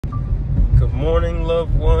morning,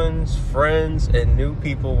 loved ones, friends, and new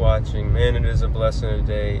people watching. Man, it is a blessing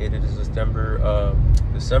today. It is December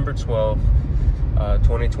 12th,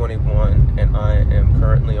 2021, and I am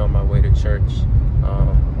currently on my way to church.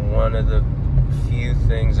 One of the few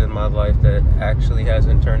things in my life that actually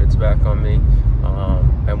hasn't turned its back on me.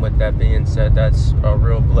 And with that being said, that's a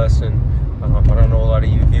real blessing. I don't know a lot of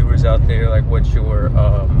you viewers out there, like what's your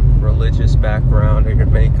religious background or your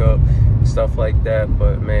makeup, stuff like that.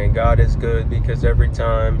 But man, God is good, because every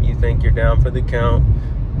time you think you're down for the count,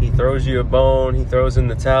 He throws you a bone, He throws in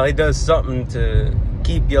the towel, He does something to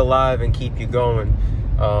keep you alive and keep you going.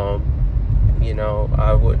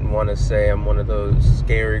 I wouldn't want to say I'm one of those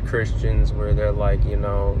scary Christians where they're like,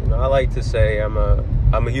 I like to say I'm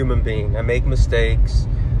a human being. I make mistakes,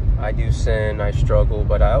 I do sin, I struggle,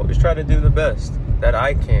 but I always try to do the best that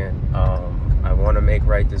I can. I want to make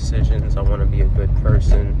right decisions. I want to be a good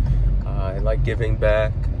person. I like giving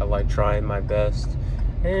back. I like trying my best.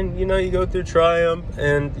 And, you go through triumph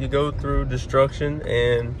and you go through destruction.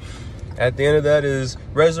 And at the end of that is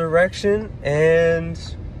resurrection and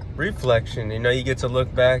reflection. You get to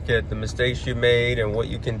look back at the mistakes you made and what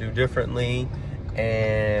you can do differently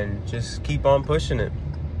and just keep on pushing it.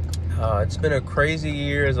 It's been a crazy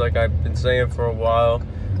year, as like I've been saying for a while.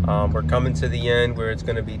 We're coming to the end where it's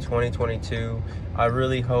going to be 2022. I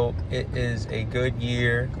really hope it is a good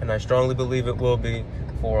year, and I strongly believe it will be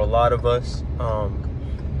for a lot of us.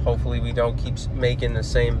 Hopefully we don't keep making the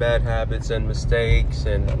same bad habits and mistakes,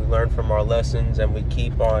 and we learn from our lessons and we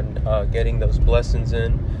keep on getting those blessings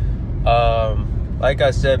in. Like I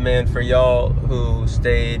said, man, for y'all who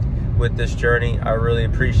stayed with this journey, I really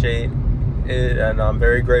appreciate it, and I'm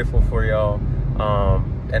very grateful for y'all.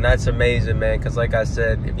 And that's amazing, man, because like I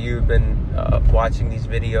said, if you've been watching these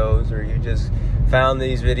videos, or you just found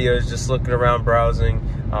these videos just looking around browsing,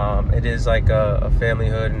 it is like a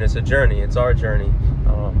familyhood, and it's a journey. It's our journey.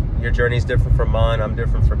 Your journey is different from mine. I'm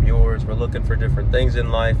different from yours. We're looking for different things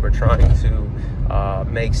in life. We're trying to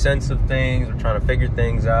make sense of things. We're trying to figure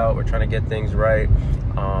things out. We're trying to get things right.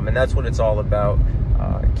 And that's what it's all about.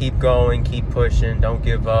 Keep going, keep pushing, don't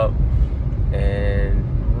give up, and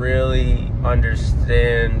really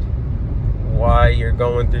understand why you're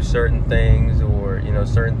going through certain things, or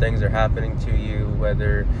certain things are happening to you,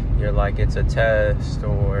 whether you're like it's a test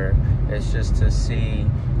or it's just to see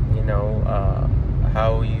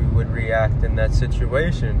how you would react in that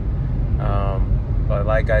situation. But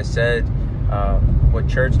like I said, what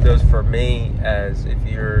church does for me, as if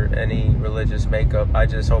you're any religious makeup, I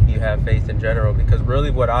just hope you have faith in general, because really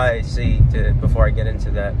what I see, before I get into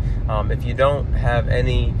that, if you don't have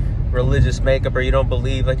any religious makeup, or you don't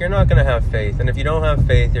believe, like, you're not going to have faith. And if you don't have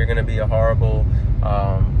faith, you're going to be a horrible,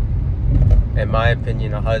 in my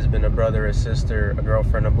opinion, a husband, a brother, a sister, a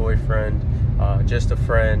girlfriend, a boyfriend, just a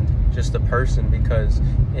friend, just a person. Because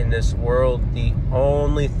in this world, the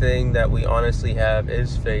only thing that we honestly have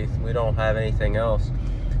is faith. We don't have anything else.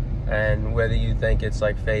 And whether you think it's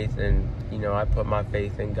like faith and I put my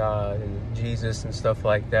faith in God and Jesus and stuff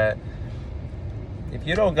like that, if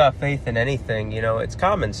you don't got faith in anything, it's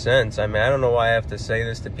common sense. I mean, I don't know why I have to say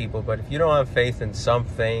this to people, but if you don't have faith in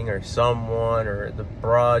something or someone, or the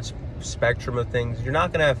broad spectrum of things, you're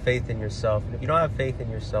not going to have faith in yourself. And if you don't have faith in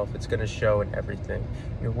yourself, it's going to show in everything.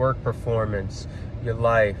 Your work performance, your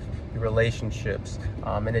life, your relationships,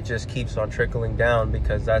 and it just keeps on trickling down,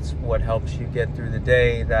 because that's what helps you get through the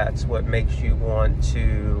day. That's what makes you want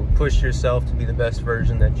to push yourself to be the best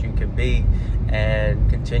version that you can be, and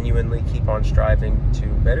continually keep on striving to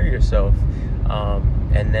better yourself.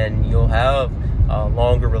 And then you'll have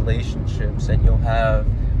longer relationships, and you'll have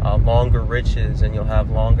longer riches, and you'll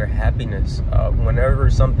have longer happiness. Whenever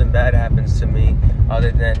something bad happens to me,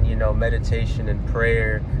 other than meditation and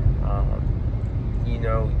prayer,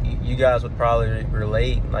 you guys would probably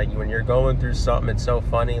relate. Like, when you're going through something, it's so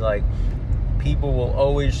funny. Like, people will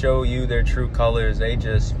always show you their true colors. They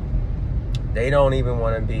don't even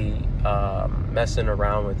want to be messing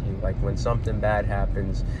around with you. Like, when something bad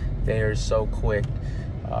happens, they are so quick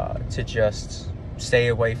to just stay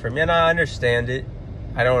away from you. And I understand it.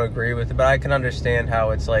 I don't agree with it, but I can understand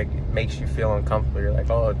how it's like, it makes you feel uncomfortable. You're like,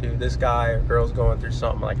 oh, dude, this guy or girl's going through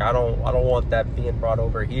something. Like, I don't want that being brought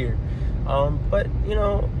over here. But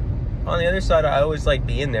on the other side, I always like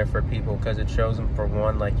being there for people, because it shows them, for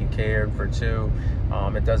one, like you care, and for two,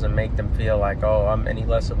 it doesn't make them feel like, oh, I'm any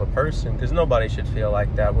less of a person, because nobody should feel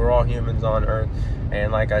like that. We're all humans on earth,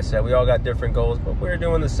 and like I said, we all got different goals, but we're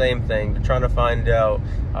doing the same thing. We're trying to find out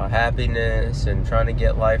happiness and trying to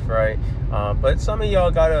get life right. But some of y'all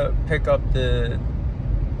gotta pick up the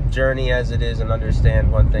journey as it is and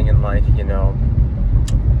understand one thing in life,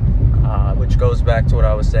 which goes back to what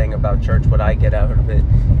I was saying about church, what I get out of it.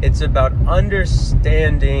 It's about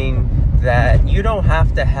understanding that you don't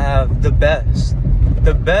have to have the best.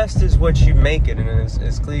 The best is what you make it. And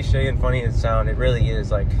as cliche and funny as it sounds, it really is.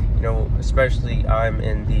 Like, you know, especially I'm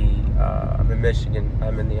in Michigan.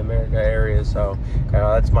 I'm in the America area, so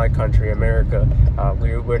that's my country, America.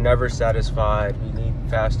 We're never satisfied. We need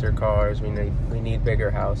faster cars. We need bigger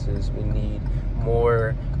houses. We need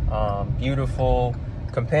more beautiful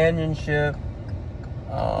companionship.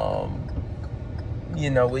 You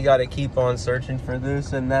know, we got to keep on searching for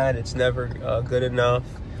this and that. It's never good enough.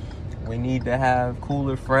 We need to have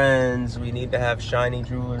cooler friends. We need to have shiny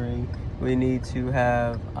jewelry. We need to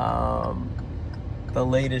have the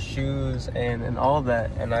latest shoes and all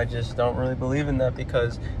that. And I just don't really believe in that,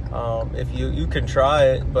 because if you can try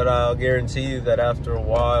it, but I'll guarantee you that after a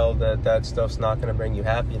while that stuff's not going to bring you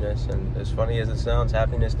happiness. And as funny as it sounds,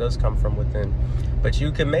 happiness does come from within. But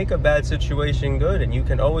you can make a bad situation good, and you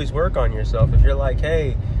can always work on yourself. If you're like,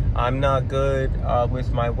 hey, I'm not good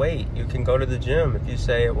with my weight, you can go to the gym. If you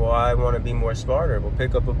say, well, I want to be more smarter, well,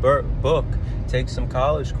 pick up a book, take some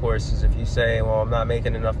college courses. If you say, well, I'm not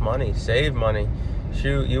making enough money, save money.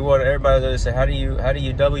 Shoot, you want everybody to say, how do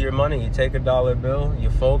you double your money? You take a dollar bill, you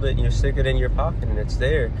fold it, and you stick it in your pocket, and it's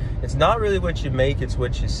there. It's not really what you make, it's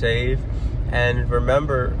what you save. And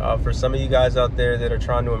remember, for some of you guys out there that are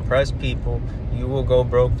trying to impress people, you will go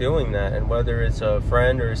broke doing that. And whether it's a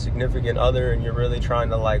friend or a significant other and you're really trying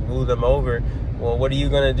to like woo them over, well, what are you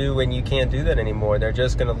going to do when you can't do that anymore? They're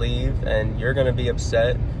just going to leave, and you're going to be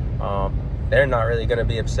upset. They're not really going to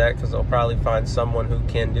be upset, because they'll probably find someone who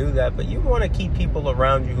can do that. But you want to keep people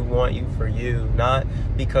around you who want you for you, not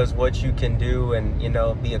because what you can do and, you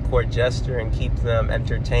know, be a court jester and keep them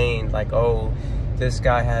entertained. Like, oh, this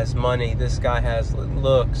guy has money, this guy has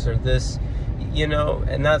looks, or this, you know.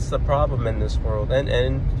 And that's the problem in this world.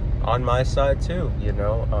 And on my side too, you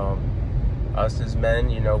know, us as men,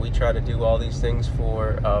 you know, we try to do all these things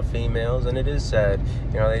for females, and it is sad.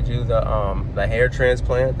 You know, they do the hair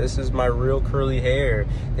transplant. This is my real curly hair.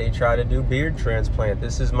 They try to do beard transplant.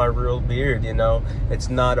 This is my real beard. You know, it's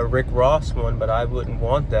not a Rick Ross one, but I wouldn't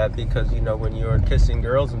want that, because, you know, when you're kissing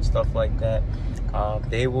girls and stuff like that,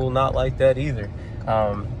 they will not like that either.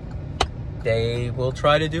 They will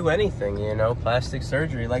try to do anything, you know, plastic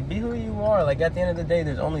surgery. Like, be who you are. Like, at the end of the day,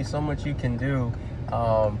 there's only so much you can do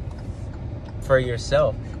for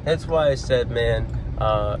yourself. That's why I said, man,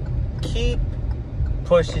 keep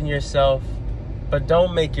pushing yourself, but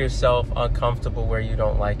don't make yourself uncomfortable where you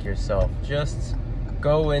don't like yourself. Just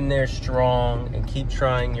go in there strong and keep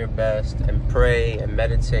trying your best, and pray and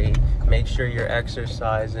meditate. Make sure you're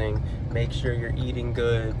exercising. Make sure you're eating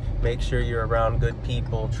good. Make sure you're around good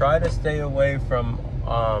people. Try to stay away from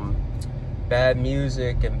bad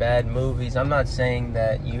music and bad movies. I'm not saying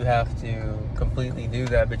that you have to completely do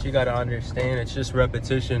that, but you got to understand it's just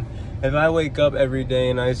repetition. If I wake up every day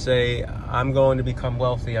and I say, I'm going to become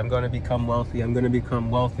wealthy, I'm going to become wealthy, I'm going to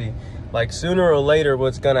become wealthy, like, sooner or later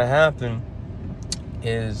what's going to happen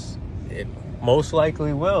is it most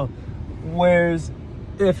likely will. Whereas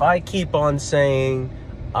if I keep on saying,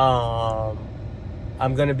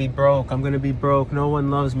 I'm gonna be broke, no one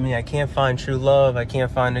loves me, I can't find true love, I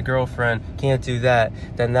can't find a girlfriend, can't do that,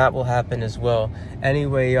 then that will happen as well.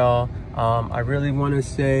 Anyway, y'all, I really want to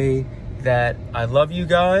say that I love you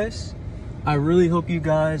guys. I really hope you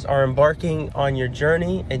guys are embarking on your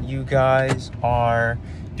journey, and you guys are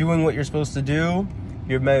doing what you're supposed to do.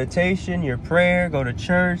 Your meditation, your prayer, go to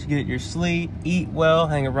church, get your sleep, eat well,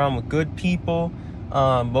 hang around with good people,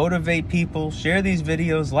 motivate people, share these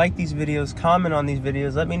videos, like these videos, comment on these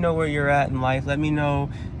videos. Let me know where you're at in life. Let me know,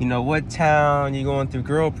 you know, what town you're going through,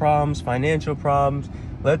 girl problems, financial problems.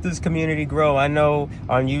 Let this community grow. I know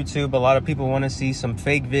on YouTube, a lot of people want to see some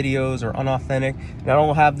fake videos or unauthentic. And I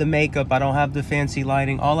don't have the makeup. I don't have the fancy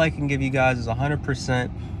lighting. All I can give you guys is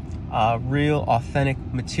 100% real, authentic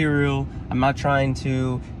material. I'm not trying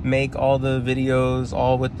to make all the videos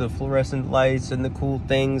all with the fluorescent lights and the cool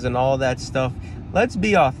things and all that stuff. Let's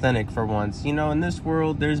be authentic for once. You know, in this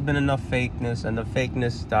world, there's been enough fakeness, and the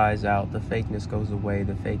fakeness dies out. The fakeness goes away.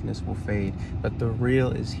 The fakeness will fade. But the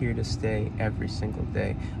real is here to stay every single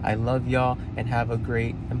day. I love y'all, and have a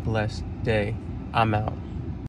great and blessed day. I'm out.